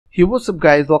Hey, what's up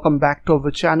guys, welcome back to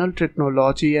our channel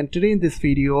Technology, and today in this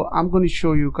video I'm going to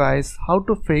show you guys how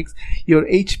to fix your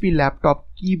HP laptop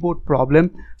keyboard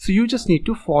problem. So you just need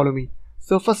to follow me.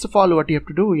 So first of all, what you have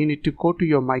to do, you need to go to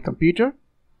your My Computer.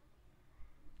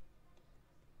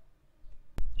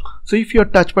 So if your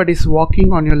touchpad is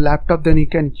working on your laptop, then you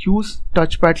can use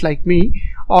touchpad like me,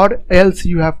 or else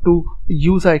you have to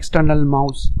use an external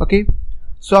mouse. Okay,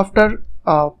 so after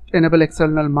enable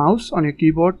external mouse on your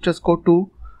keyboard, just go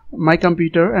to My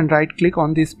Computer and right click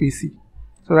on this PC.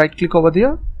 So right click over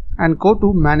there and go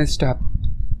to Manage tab.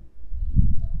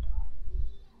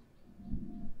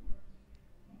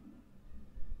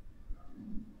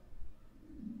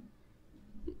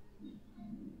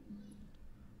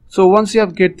 So once you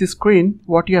have get this screen,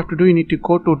 what you have to do, you need to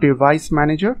go to Device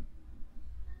Manager.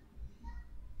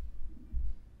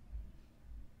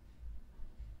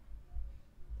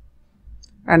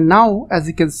 And now as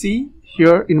you can see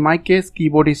here, in my case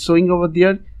keyboard is showing over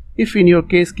there. If in your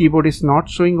case keyboard is not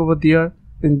showing over there,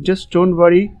 then just don't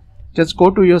worry, just go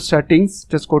to your settings,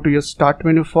 just go to your start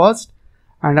menu first,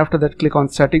 and after that click on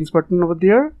settings button over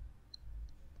there.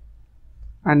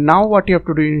 And now what you have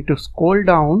to do, you need to scroll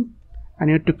down and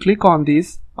you have to click on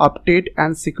this update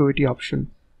and security option.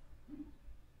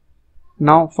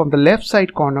 Now from the left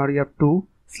side corner you have to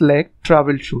select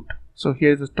troubleshoot. So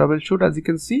here is the troubleshoot, as you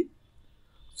can see.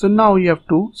 So now you have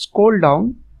to scroll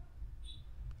down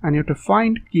and you have to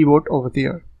find keyboard over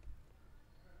there.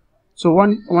 So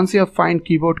once you have find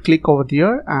keyboard, click over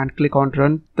there and click on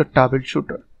run the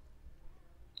troubleshooter.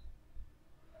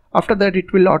 After that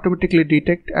it will automatically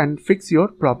detect and fix your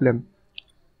problem.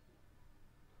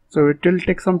 So it will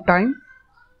take some time.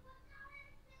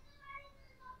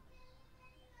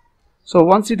 So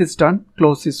once it is done,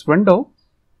 close this window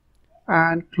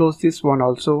and close this one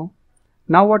also.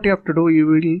 Now what you have to do, you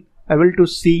will be able to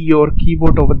see your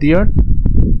keyboard over there.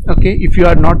 Okay, if you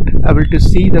are not able to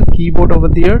see the keyboard over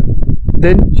there,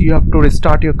 then you have to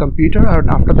restart your computer, and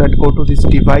after that go to this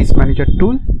Device Manager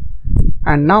tool.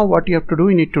 And now what you have to do,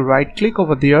 you need to right click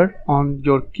over there on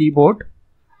your keyboard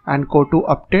and go to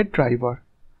Update Driver.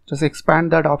 Just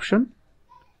expand that option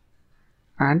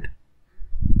and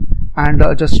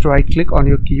just right click on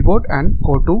your keyboard and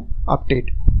go to Update.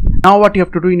 Now what you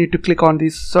have to do, you need to click on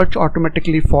this search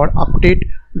automatically for update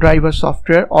driver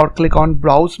software, or click on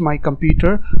browse my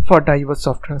computer for driver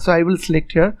software. So I will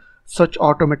select here search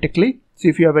automatically. So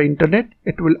if you have an internet,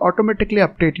 it will automatically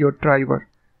update your driver.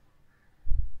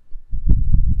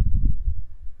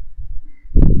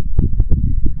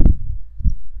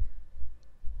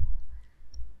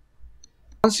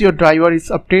 Once your driver is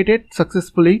updated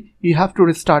successfully, you have to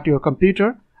restart your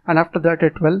computer, and after that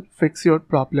it will fix your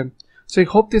problem. So I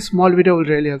hope this small video will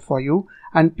really help for you,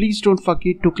 and please don't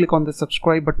forget to click on the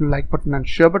subscribe button, like button and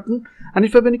share button. And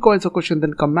if you have any comments or questions,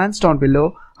 then comments down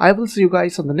below. I will see you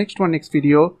guys on the next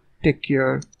video. Take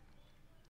care.